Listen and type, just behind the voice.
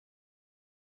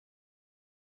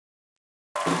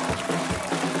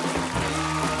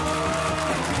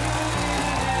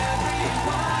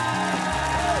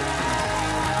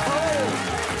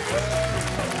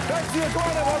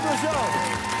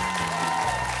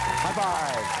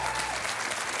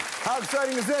How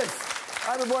exciting is this?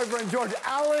 I'm your boyfriend, George.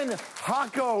 Alan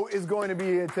Hocko is going to be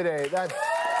here today.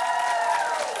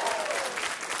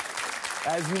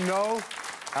 As you know,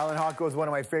 Alan Hocko is one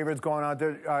of my favorites going on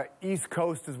there. East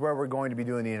Coast is where we're going to be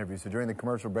doing the interview. So during the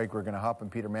commercial break, we're going to hop in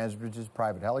Peter Mansbridge's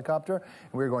private helicopter,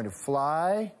 and we're going to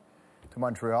fly to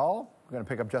Montreal. We're going to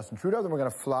pick up Justin Trudeau, then we're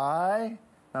going to fly.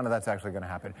 None of that's actually going to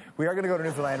happen. We are going to go to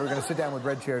Newfoundland. We're going to sit down with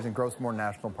red chairs in Grossmore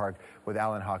National Park with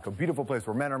Alan Hocko. Beautiful place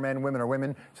where men are men, women are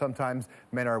women. Sometimes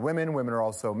men are women are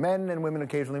also men, and women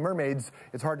occasionally mermaids.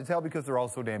 It's hard to tell because they're all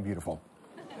so damn beautiful.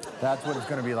 That's what it's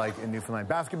going to be like in Newfoundland.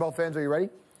 Basketball fans, are you ready?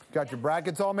 Got your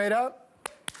brackets all made up?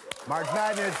 March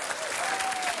Madness.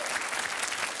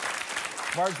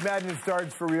 March Madness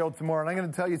starts for real tomorrow. And I'm going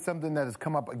to tell you something that has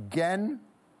come up again,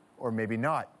 or maybe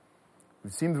not.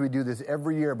 It seems we do this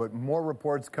every year, but more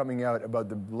reports coming out about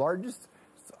the largest,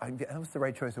 that was the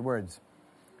right choice of words,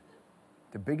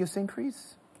 the biggest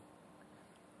increase?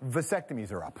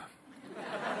 Vasectomies are up.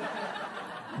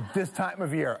 This time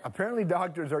of year. Apparently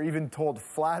doctors are even told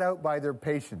flat out by their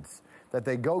patients that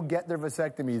they go get their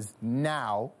vasectomies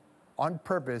now on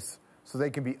purpose so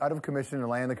they can be out of commission and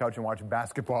lay on the couch and watch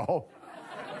basketball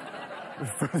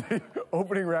for the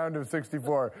opening round of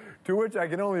 64. To which I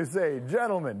can only say,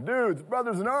 gentlemen, dudes,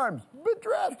 brothers in arms, bit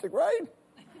drastic, right?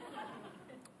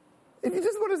 If you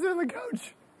just want to sit on the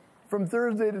couch from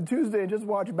Thursday to Tuesday and just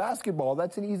watch basketball,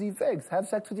 that's an easy fix. Have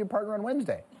sex with your partner on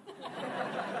Wednesday.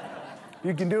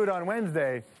 You can do it on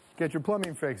Wednesday, get your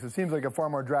plumbing fixed. It seems like a far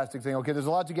more drastic thing. Okay, there's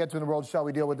a lot to get to in the world. Shall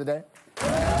we deal with today? All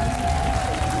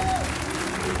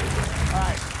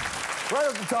right, right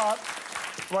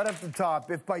off the top,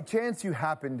 if by chance you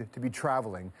happened to be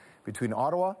traveling between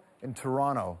Ottawa and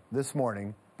Toronto this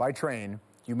morning by train,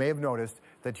 you may have noticed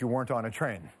that you weren't on a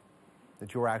train,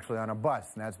 that you were actually on a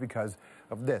bus, and that's because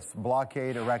of this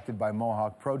blockade erected by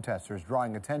Mohawk protesters,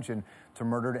 drawing attention to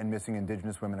murdered and missing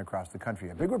Indigenous women across the country.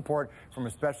 A big report from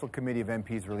a special committee of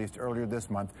MPs released earlier this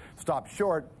month stopped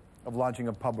short of launching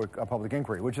a public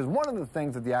inquiry, which is one of the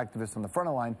things that the activists on the front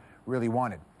of the line really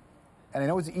wanted. And I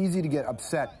know it's easy to get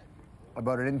upset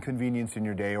about an inconvenience in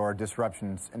your day or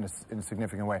disruptions in a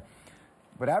significant way.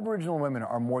 But Aboriginal women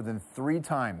are more than 3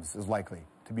 times as likely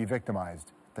to be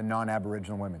victimized than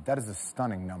non-Aboriginal women. That is a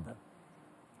stunning number,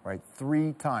 right?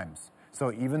 3 times.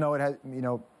 So even though it has,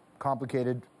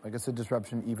 complicated, like I said,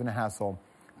 disruption, even a hassle,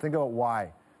 think about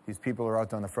why these people are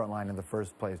out on the front line in the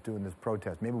first place doing this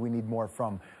protest. Maybe we need more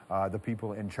from the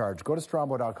people in charge. Go to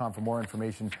Strombo.com for more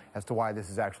information as to why this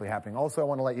is actually happening. Also, I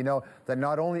want to let you know that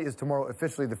not only is tomorrow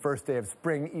officially the first day of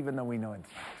spring, even though we know it's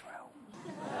not well.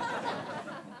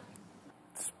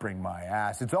 Spring my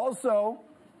ass. It's also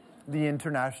the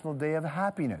International Day of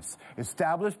Happiness,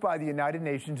 established by the United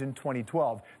Nations in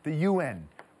 2012, the UN,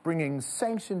 bringing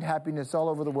sanctioned happiness all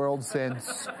over the world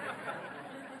since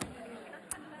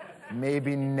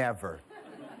maybe never.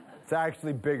 It's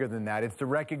actually bigger than that. It's to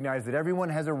recognize that everyone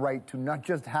has a right to not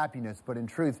just happiness, but in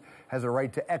truth has a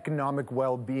right to economic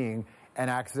well-being and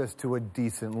access to a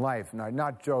decent life. Now,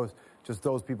 not just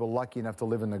those people lucky enough to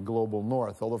live in the global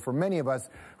north. Although for many of us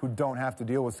who don't have to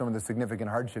deal with some of the significant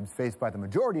hardships faced by the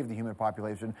majority of the human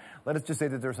population, let us just say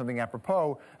that there's something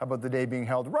apropos about the day being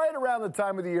held right around the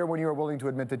time of the year when you are willing to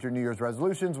admit that your New Year's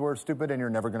resolutions were stupid and you're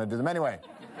never going to do them anyway.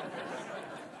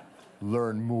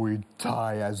 Learn Muay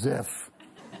Thai as if.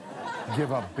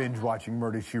 Give up binge-watching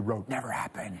Murder, She Wrote. Never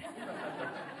happened.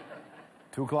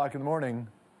 2 o'clock in the morning,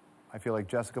 I feel like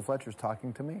Jessica Fletcher's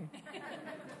talking to me.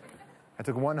 I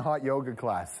took 1 hot yoga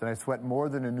class, and I sweat more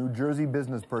than a New Jersey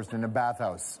business person in a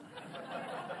bathhouse.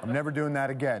 I'm never doing that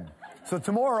again. So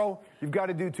tomorrow, you've got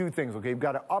to do 2 things, okay? You've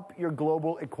got to up your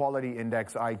Global Equality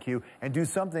Index, IQ, and do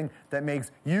something that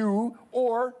makes you,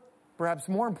 or perhaps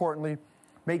more importantly,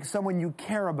 makes someone you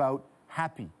care about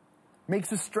happy.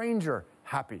 Makes a stranger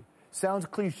happy. Sounds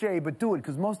cliche, but do it,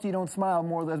 because most of you don't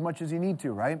smile as much as you need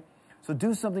to, right? So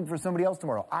do something for somebody else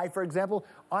tomorrow. For example,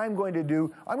 I'm going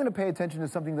to pay attention to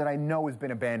something that I know has been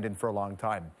abandoned for a long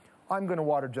time. I'm going to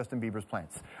water Justin Bieber's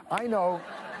plants. I know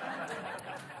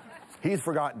he's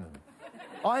forgotten them.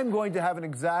 I'm going to have an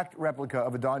exact replica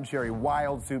of a Don Cherry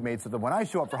wild suit made so that when I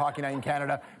show up for Hockey Night in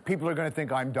Canada, people are going to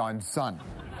think I'm Don's son.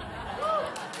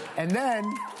 And then,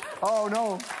 oh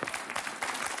no.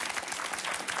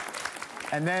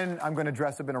 And then I'm going to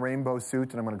dress up in a rainbow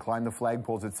suit and I'm going to climb the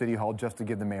flagpoles at City Hall just to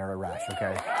give the mayor a rash,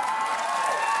 okay?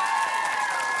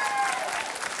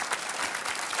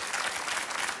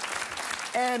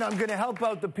 And I'm going to help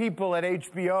out the people at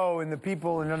HBO and the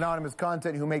people in anonymous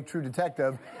content who make True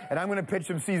Detective. And I'm going to pitch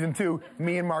them season 2,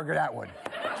 me and Margaret Atwood.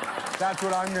 That's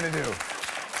what I'm going to do.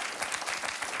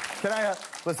 Can I,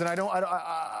 listen,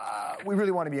 we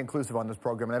really want to be inclusive on this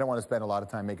program, and I don't want to spend a lot of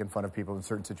time making fun of people in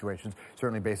certain situations,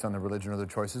 certainly based on their religion or their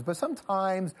choices. But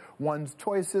sometimes one's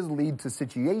choices lead to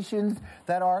situations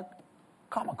that are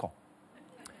comical.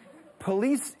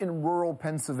 Police in rural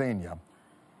Pennsylvania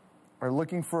are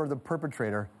looking for the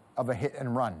perpetrator of a hit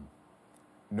and run.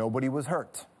 Nobody was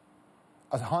hurt.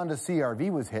 A Honda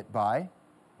CR-V was hit by,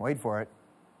 wait for it,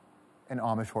 an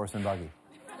Amish horse and buggy.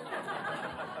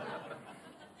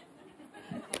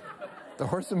 The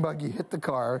horse and buggy hit the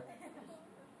car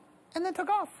and then took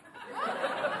off.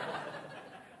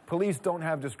 Police don't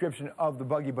have description of the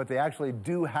buggy, but they actually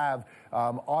do have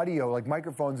audio, like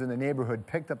microphones in the neighborhood,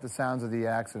 picked up the sounds of the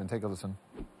accident. Take a listen.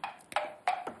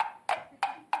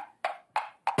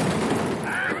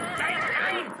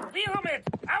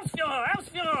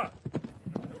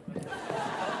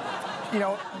 You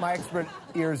know, my expert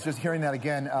ears just hearing that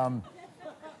again,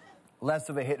 less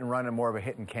of a hit and run and more of a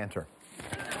hit and canter.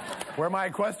 Where are my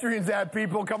equestrians at,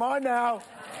 people? Come on now.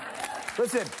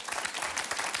 Listen,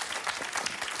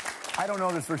 I don't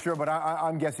know this for sure, but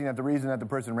I'm guessing that the reason that the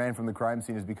person ran from the crime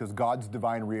scene is because God's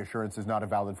divine reassurance is not a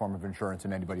valid form of insurance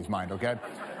in anybody's mind, okay?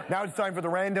 Now it's time for the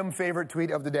random favorite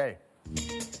tweet of the day.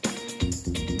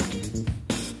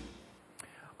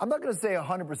 I'm not going to say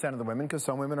 100% of the women, because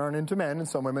some women aren't into men, and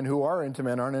some women who are into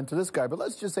men aren't into this guy, but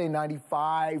let's just say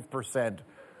 95%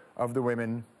 of the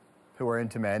women who are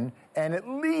into men, and at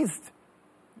least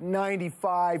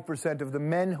 95% of the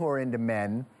men who are into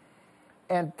men,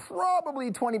 and probably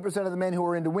 20% of the men who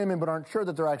are into women but aren't sure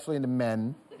that they're actually into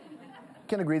men,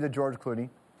 can agree that George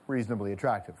Clooney, reasonably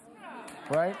attractive.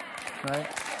 Right? Right?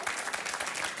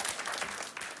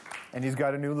 And he's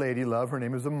got a new lady love. Her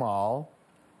name is Amal.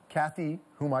 Kathy,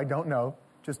 whom I don't know,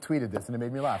 just tweeted this, and it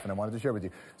made me laugh, and I wanted to share with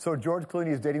you. So George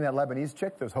Clooney is dating that Lebanese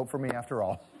chick. There's hope for me after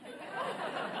all.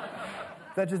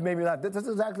 That just made me laugh. That's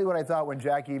exactly what I thought when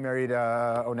Jackie married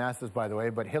Onassis, by the way.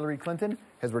 But Hillary Clinton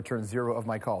has returned 0 of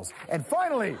my calls. And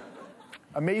finally,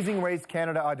 Amazing Race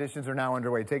Canada auditions are now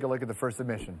underway. Take a look at the first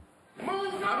submission. Wait,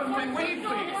 please.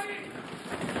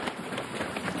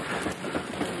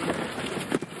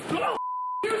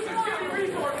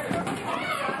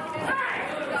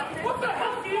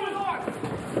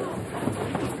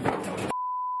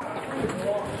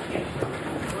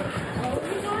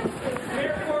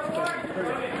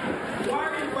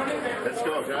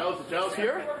 Giles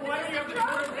here?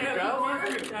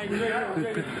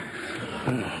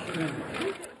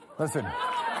 Listen.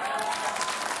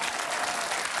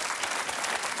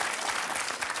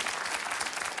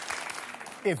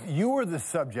 If you were the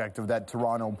subject of that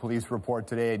Toronto police report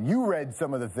today and you read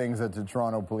some of the things that the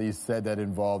Toronto police said that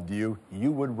involved you,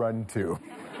 you would run too.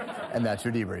 And that's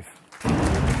your debrief.